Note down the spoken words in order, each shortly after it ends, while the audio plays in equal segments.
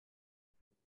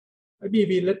maybe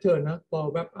we later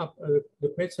for wrap up the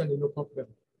question, no problem.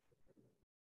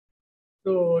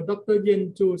 So Dr.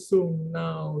 Yen Chu Sung,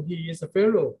 now he is a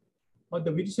fellow of the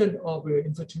Division of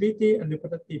Infertility and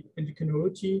Reproductive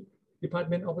Endocrinology,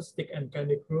 Department of Obstetrics and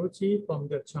Gynecology from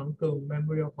the Changkung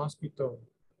Memorial Hospital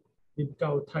in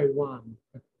Gao, Taiwan.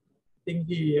 I think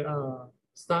he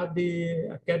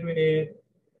studied, graduate,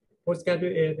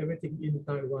 postgraduate, everything in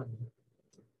Taiwan.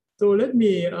 So let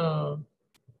me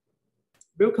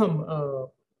welcome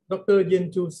Dr.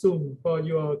 Yen Chu Sung for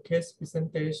your case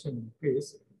presentation,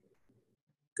 please.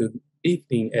 Good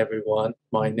evening, everyone.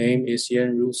 My name is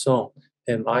Yen Ru Song,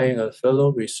 and I am a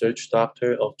fellow research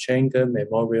doctor of Changkung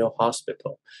Memorial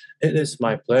Hospital. It is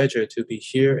my pleasure to be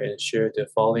here and share the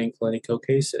following clinical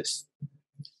cases.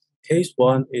 Case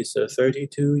 1 is a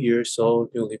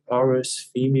 32-year-old nulliparous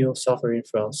female suffering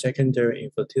from secondary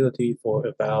infertility for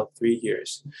about 3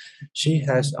 years. She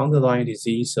has underlying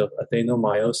disease of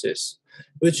adenomyosis,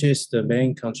 which is the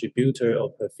main contributor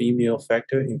of her female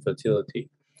factor infertility.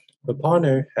 Her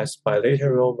partner has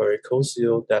bilateral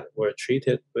varicocele that were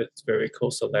treated with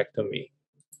varicocelectomy.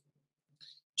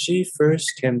 She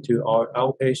first came to our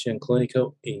outpatient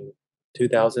clinical in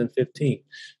 2015.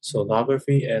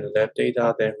 Sonography and lab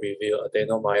data then revealed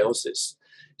adenomyosis.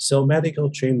 So medical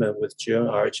treatment with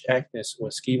GnRH agonist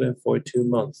was given for 2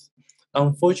 months.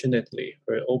 Unfortunately,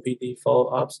 her OPD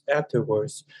follow-ups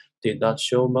afterwards did not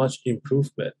show much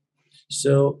improvement.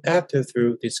 So after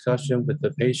through discussion with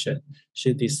the patient,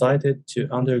 she decided to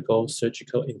undergo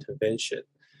surgical intervention.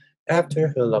 After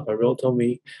her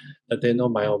laparotomy,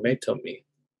 adenomyotomy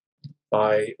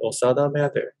by Osada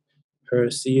method, her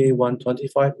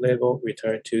CA-125 level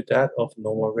returned to that of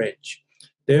normal range.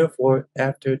 Therefore,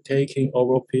 after taking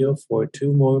oral pill for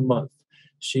 2 more months,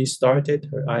 she started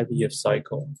her IVF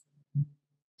cycle.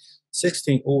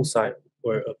 16 oocytes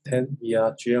were obtained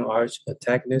via GnRH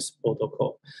antagonist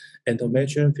protocol.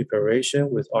 Endometrium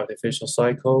preparation with artificial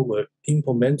cycle were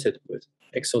implemented with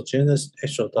exogenous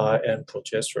estradiol and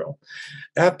progesterone.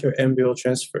 After embryo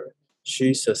transfer,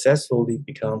 she successfully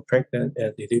became pregnant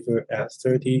and delivered at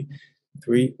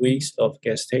 33 weeks of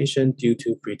gestation due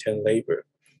to preterm labor.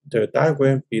 The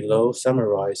diagram below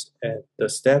summarizes the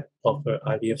step of her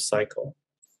IVF cycle.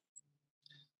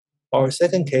 Our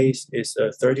second case is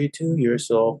a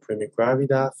 32-year-old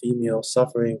primigravida female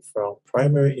suffering from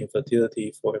primary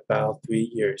infertility for about 3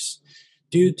 years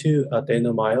due to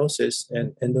adenomyosis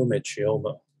and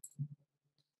endometrioma.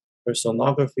 Her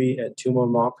sonography and tumor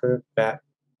marker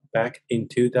back in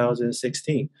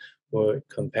 2016 were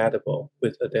compatible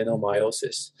with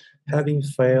adenomyosis. Having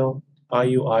failed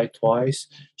IUI twice,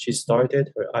 she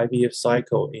started her IVF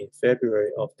cycle in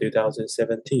February of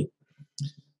 2017.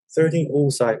 13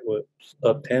 oocytes were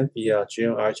obtained via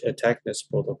GnRH antagonist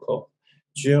protocol.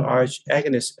 GnRH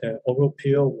agonist and oral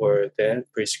pill were then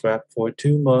prescribed for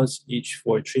 2 months each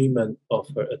for treatment of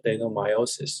her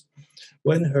adenomyosis.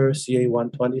 When her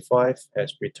CA-125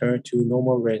 has returned to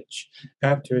normal range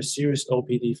after serious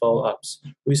OPD follow-ups,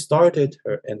 we started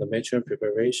her endometrium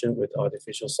preparation with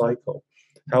artificial cycle.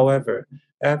 However,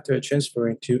 after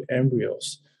transferring 2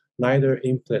 embryos, neither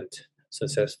implanted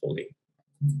successfully.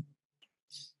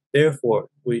 Therefore,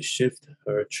 we shift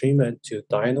her treatment to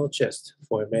Dynogest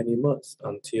for many months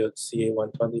until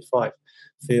CA-125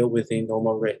 fell within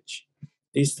normal range.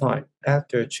 This time,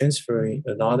 after transferring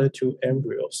another 2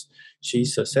 embryos, she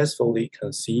successfully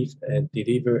conceived and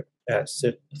delivered at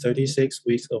 36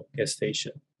 weeks of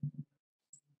gestation.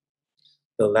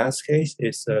 The last case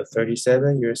is a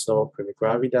 37-year-old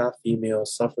primigravida female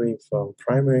suffering from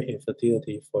primary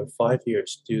infertility for 5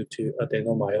 years due to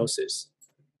adenomyosis.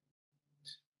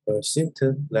 Her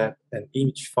symptom, lab, and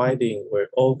image findings were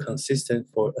all consistent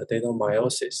for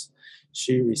adenomyosis.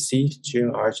 She received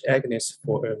GnRH agonist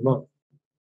for a month.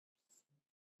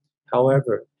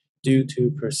 However, due to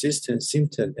persistent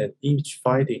symptom and image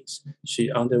findings,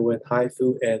 she underwent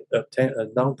HIFU and obtained a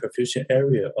non-perfusion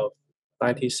area of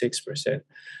 96%.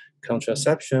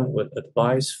 Contraception was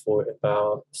advised for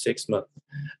about 6 months.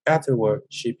 Afterward,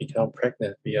 she became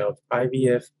pregnant via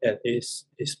IVF and is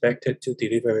expected to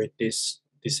deliver this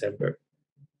December.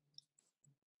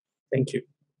 Thank you.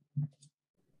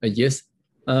 Yes,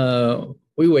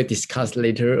 we will discuss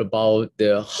later about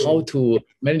how to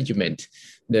management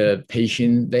the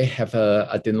patient. They have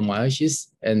adenomyosis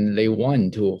and they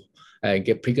want to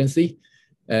get pregnancy.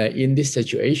 In this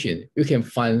situation, you can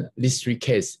find these 3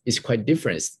 cases is quite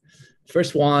different.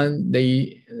 First one,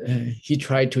 she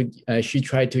tried to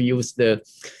use the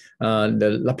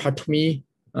laparotomy,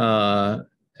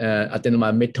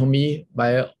 adenomyotomy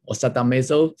by Osada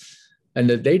method.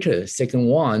 And later, second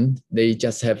one, they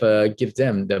just have give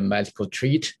them the medical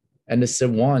treat and the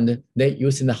third one, they're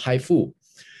using the HIFU.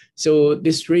 So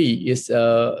this three is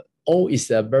all is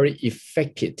a very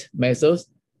effective method.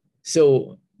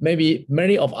 So maybe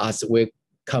many of us were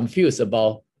confused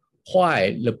about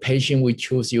why the patient will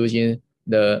choose using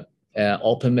the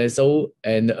open method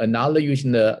and another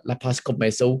using the laparoscope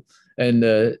method, and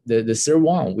the third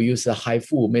one we use the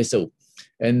HIFU method.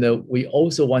 And we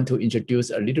also want to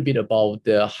introduce a little bit about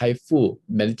the HIFU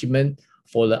management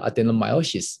for the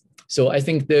adenomyosis. So I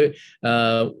think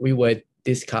we will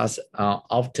discuss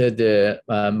after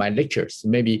my lectures.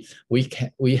 Maybe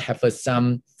we have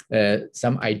some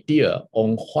idea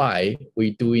on why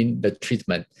we're doing the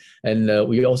treatment, and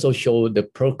we also show the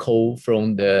protocol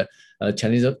from the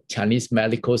Chinese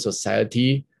Medical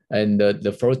Society and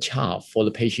the flow chart for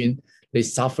the patient. They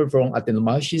suffer from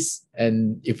adenomyosis,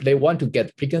 and if they want to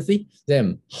get pregnancy,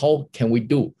 then how can we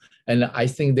do? And I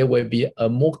think there will be a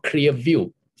more clear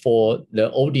view for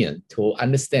the audience to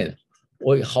understand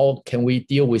how can we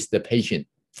deal with the patient